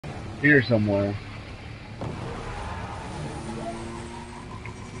Here somewhere.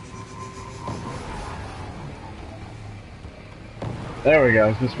 There we go,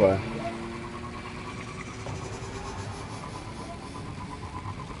 it's this way.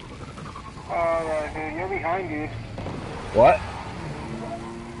 Dude, you're behind, dude. What?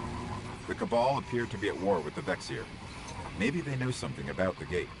 The Cabal appear to be at war with the Vexier. Maybe they know something about the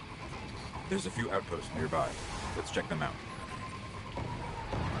gate. There's a few outposts nearby. Let's check them out.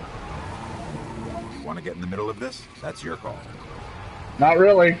 Want to get in the middle of this? That's your call. Not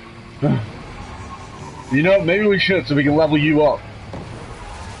really. You know, maybe we should so we can level you up.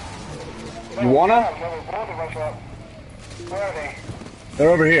 You wanna? Where are they? They're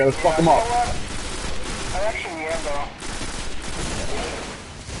over here. Let's fuck them up. I actually am, though.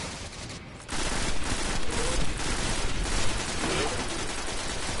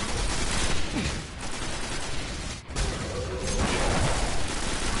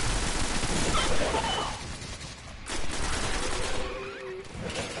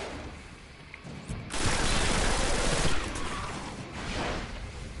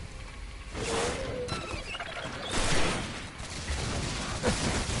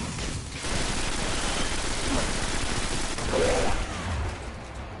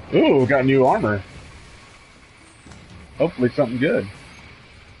 Ooh, got new armor. Hopefully something good.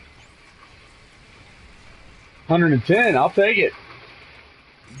 110, I'll take it.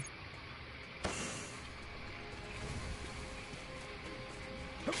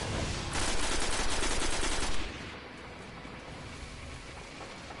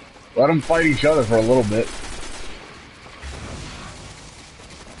 Let them fight each other for a little bit.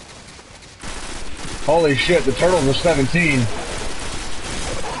 Holy shit, the turtles are 17.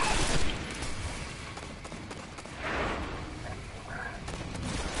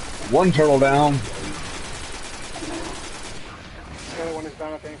 One turtle down. The other one is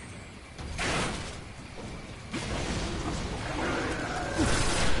down, I think.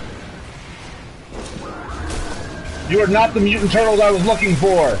 You are not the mutant turtles I was looking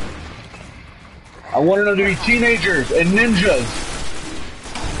for. I wanted them to be teenagers and ninjas.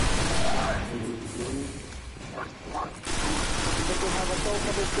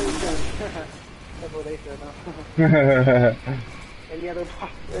 That's what they said, huh?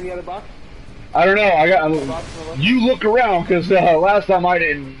 Any other box? I don't know. I got. You look around because last time I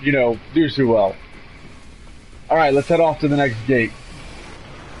didn't, do too well. All right, let's head off to the next gate.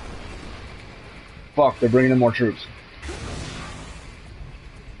 Fuck, they're bringing in more troops.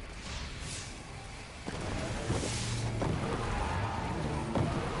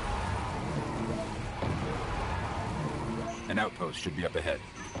 An outpost should be up ahead.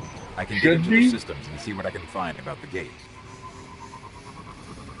 I can get into the systems and see what I can find about the gate.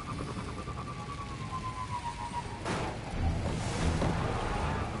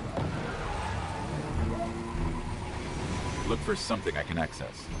 Look for something I can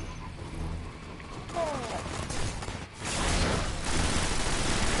access.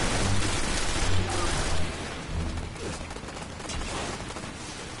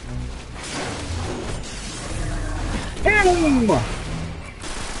 Boom!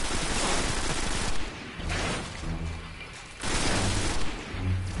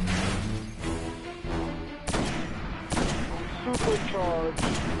 Supercharged.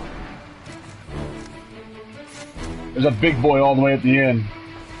 There's a big boy all the way at the end.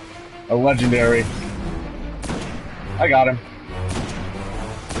 A legendary. I got him.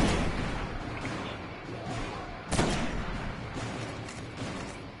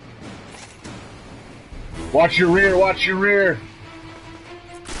 Watch your rear, watch your rear.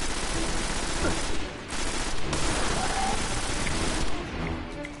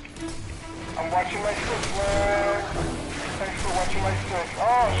 I'm watching my stick, man. Thanks for watching my stick.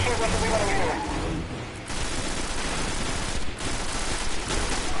 Oh shit, what do we want over here?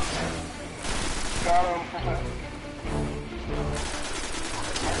 Got him.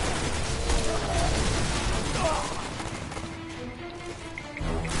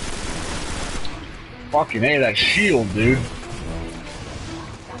 Fucking A, that shield, dude.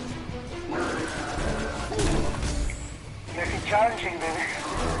 Making challenging, baby.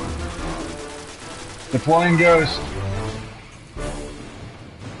 Deploying Ghost.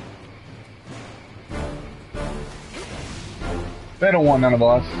 They don't want none of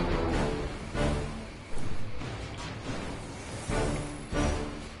us.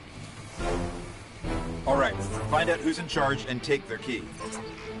 Alright, find out who's in charge and take their key.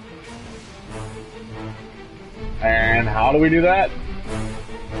 And how do we do that?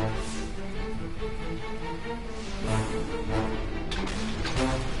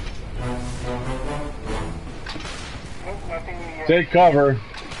 Take cover.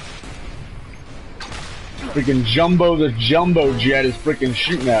 Freaking Jumbo the Jumbo Jet is freaking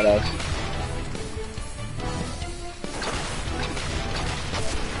shooting at us.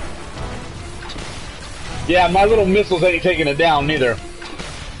 Yeah, my little missiles ain't taking it down neither.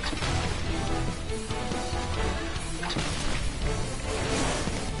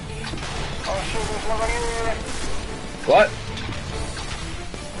 Oh shit, there's one right here. What?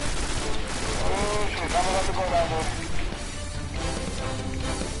 Oh shit, I'm about to go down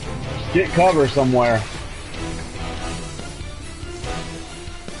there. Get cover somewhere.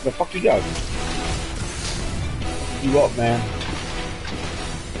 The fuck you go? You up, man?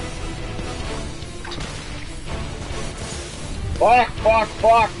 Fuck, fuck,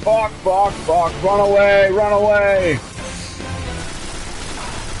 fuck, fuck, fuck, fuck. Run away, run away.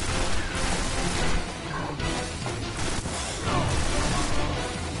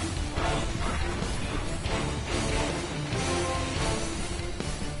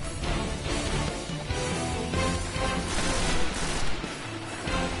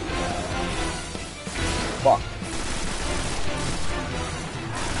 Fuck.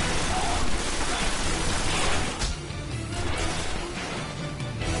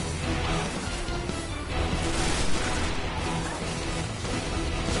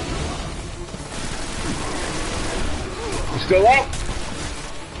 You still up?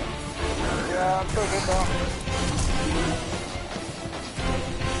 Yeah, I'm still good though.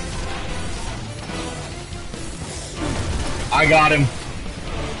 I got him.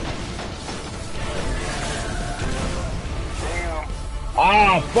 Damn.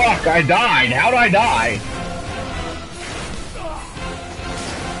 Ah, fuck, I died. How'd I die?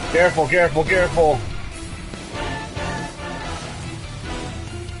 Careful, careful, careful.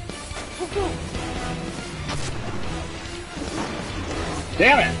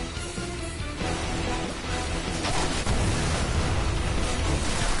 Damn it.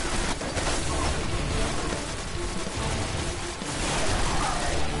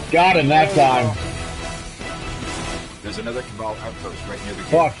 Got him that time. There's another Cabal outpost right near the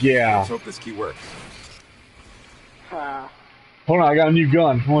gate. Fuck yeah. Let's hope this key works. Ah. Hold on, I got a new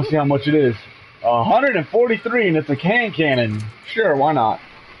gun. I want to see how much it is. 143, and it's a can cannon. Sure, why not?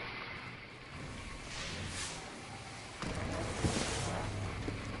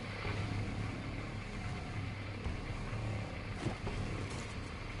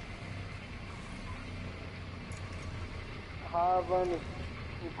 Have an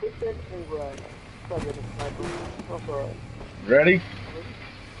equipment and run. Target the sniper. That's alright. Ready?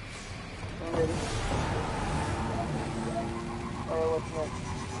 I'm ready. Alright, what's next?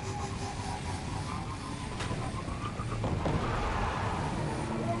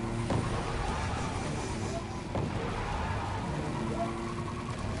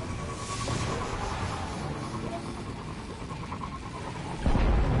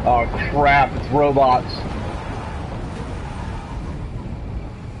 Oh crap, it's robots.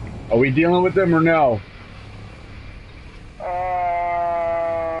 Are we dealing with them or no?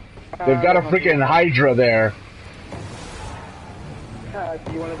 They've got a freaking Hydra there.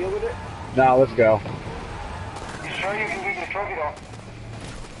 Do you want to deal with it? Now let's go. You sure you can get the trophy though?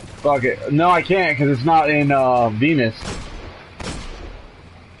 Fuck it. No, I can't because it's not in Venus.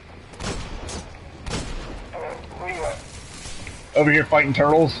 Where you at? Over here fighting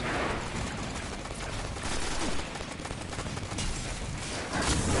turtles.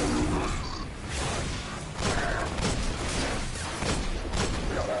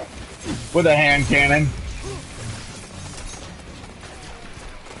 With a hand cannon.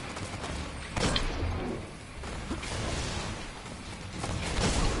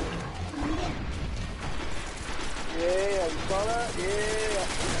 Yeah, you saw that? Yeah.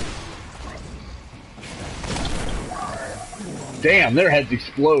 Damn, their heads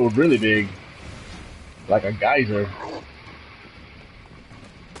explode really big. Like a geyser.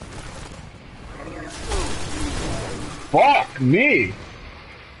 Fuck me!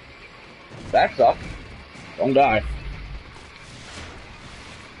 That sucks. Don't die.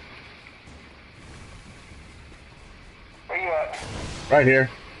 Where you at? Right here.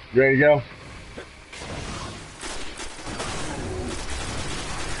 You ready to go?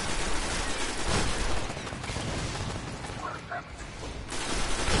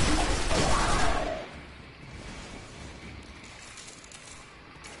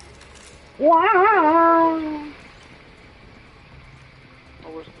 Wow!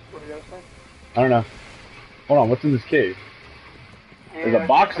 Where's the other side? I don't know. Hold on, what's in this cave? There's a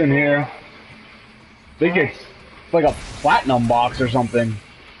box in here. I think it's like a platinum box or something.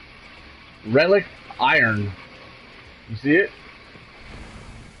 Relic iron. You see it?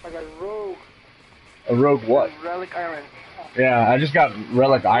 I got rogue. A rogue what? Relic iron. Yeah, I just got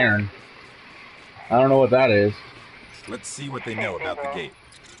relic iron. I don't know what that is. Let's see what they know about the gate.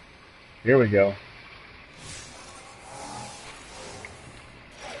 Here we go.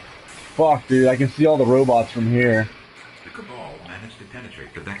 Fuck, dude, I can see all the robots from here. The Cabal managed to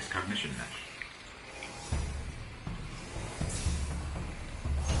penetrate the Vex cognition mesh.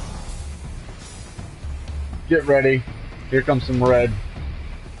 Get ready. Here comes some red.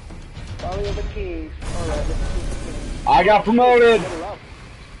 Follow the keys. Alright, let's see. I got promoted!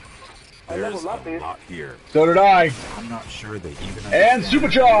 There's a lot here. So did I. I'm not sure they even And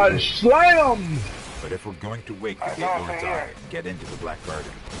understand supercharge! Slam! But if we're going to wake the Gatelorn's Eye and get into the Black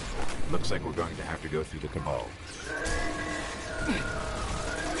Garden, looks like we're going to have to go through the Cabal.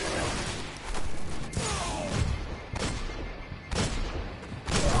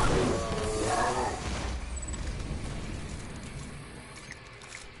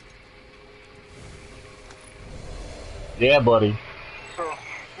 Yeah, buddy. So,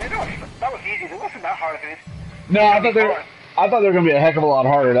 yeah, that was easy. It wasn't that hard, dude. No, I thought they were gonna be a heck of a lot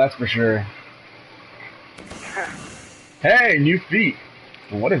harder, that's for sure. Hey, new feat.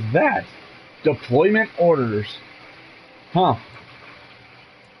 What is that? Deployment orders. Huh.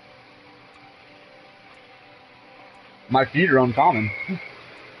 My feet are uncommon.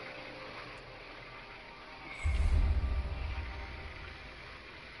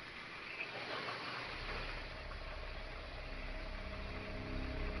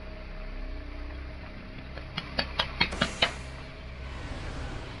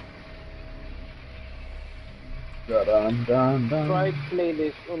 Dun, dun, dun. Try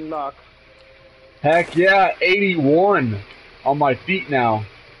playlist unlock. Heck yeah, 81 on my feet now.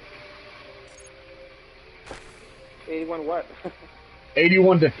 81 what?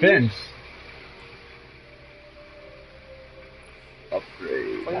 81 defense.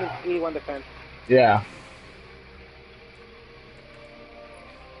 Upgrade. What do you mean 81 defense? Yeah.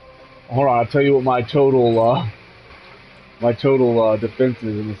 Hold on, I'll tell you what my total defense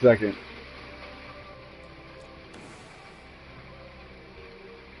is in a second.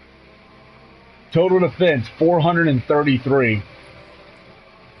 Total defense 433.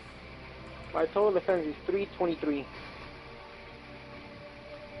 My total defense is 323.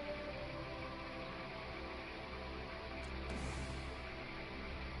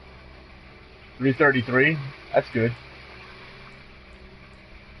 $333. That's good.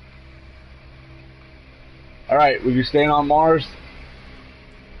 All right, will you staying on Mars?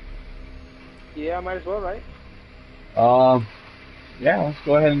 Yeah, might as well, right? Yeah, let's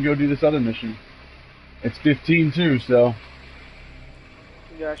go ahead and go do this other mission. It's 15 too, so.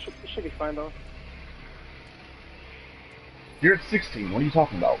 Yeah, it should be fine though. You're at 16. What are you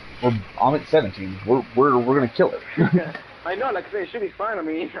talking about? I'm at 17. We're gonna kill it. I know, like I said, it should be fine. I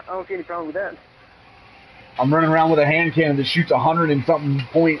mean, I don't see any problem with that. I'm running around with a hand cannon that shoots 100 and something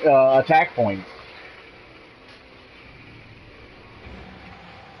point attack points.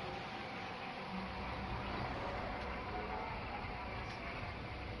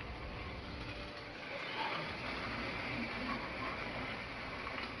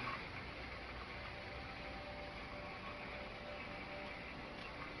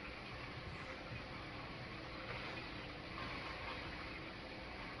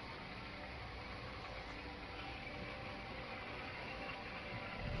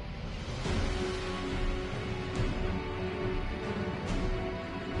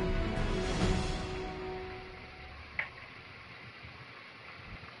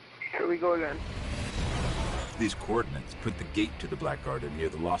 Here we go again. These coordinates put the gate to the Black Garden near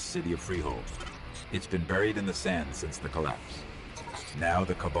the lost city of Freehold. It's been buried in the sand since the collapse. Now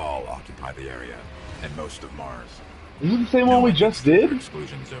the Cabal occupy the area, and most of Mars. Is it the same one we just did?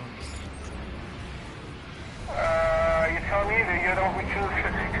 Exclusion zone. You tell me that you don't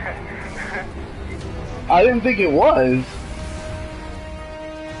choose. I didn't think it was.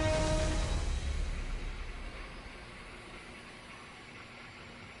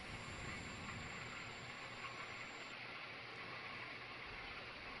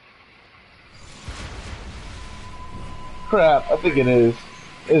 Crap, I think it is.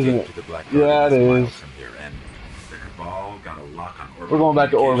 Isn't it? Yeah, it is. From here, and the Cabal got a lock on orbit. We're going back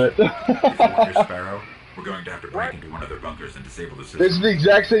to orbit. Sparrow, we're going to have to break into one of their bunkers and disable the system. This is the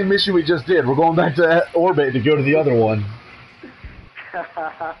exact same mission we just did. We're going back to orbit to go to the other one.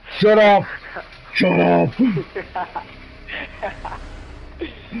 Shut up! Shut up!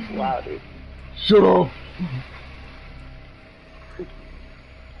 Wow, dude. Shut up!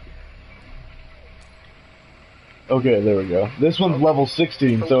 Okay, there we go. This one's level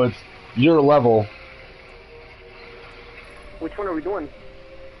 16, so it's your level. Which one are we doing?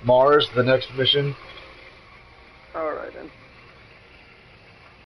 Mars, the next mission. Alright then.